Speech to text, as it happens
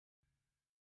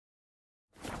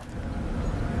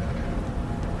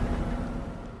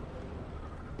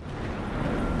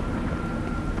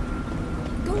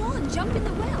jump in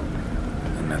the well.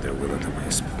 Another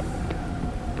will-o'-the-wisp.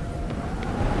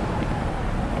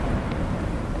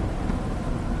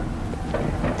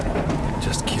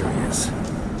 Just curious.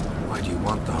 Why do you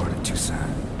want the Heart of Toussaint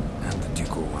and the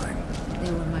ducal wine?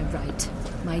 They were my right.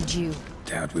 My due.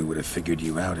 Doubt we would have figured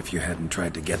you out if you hadn't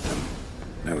tried to get them.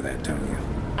 Know that, don't you?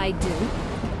 I do.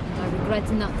 And I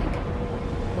regret nothing.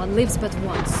 One lives but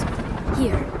once.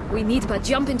 Here, we need but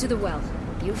jump into the well.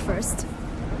 You first.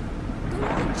 Go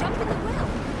on, jump in the well.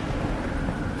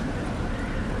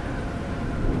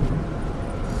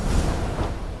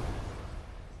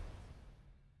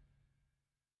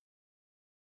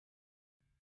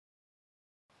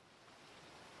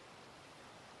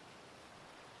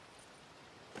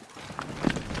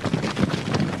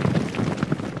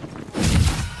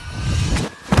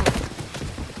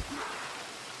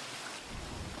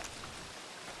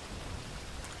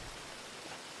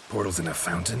 Portals in a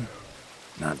fountain?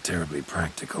 Not terribly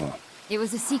practical. It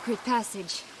was a secret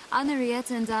passage.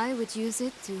 Henriette and I would use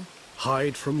it to...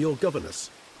 hide from your governess,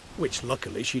 which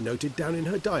luckily she noted down in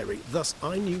her diary, thus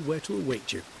I knew where to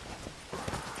await you.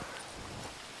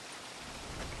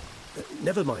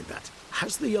 Never mind that.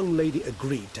 Has the young lady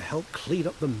agreed to help clean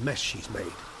up the mess she's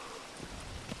made?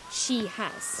 She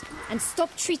has. And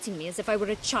stop treating me as if I were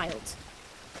a child.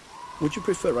 Would you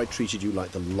prefer I treated you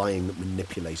like the lying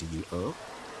manipulator you are?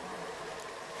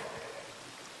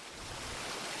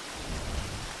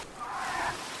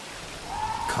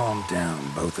 Calm down,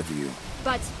 both of you.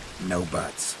 But... No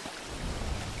buts.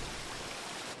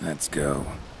 Let's go.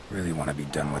 Really want to be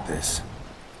done with this.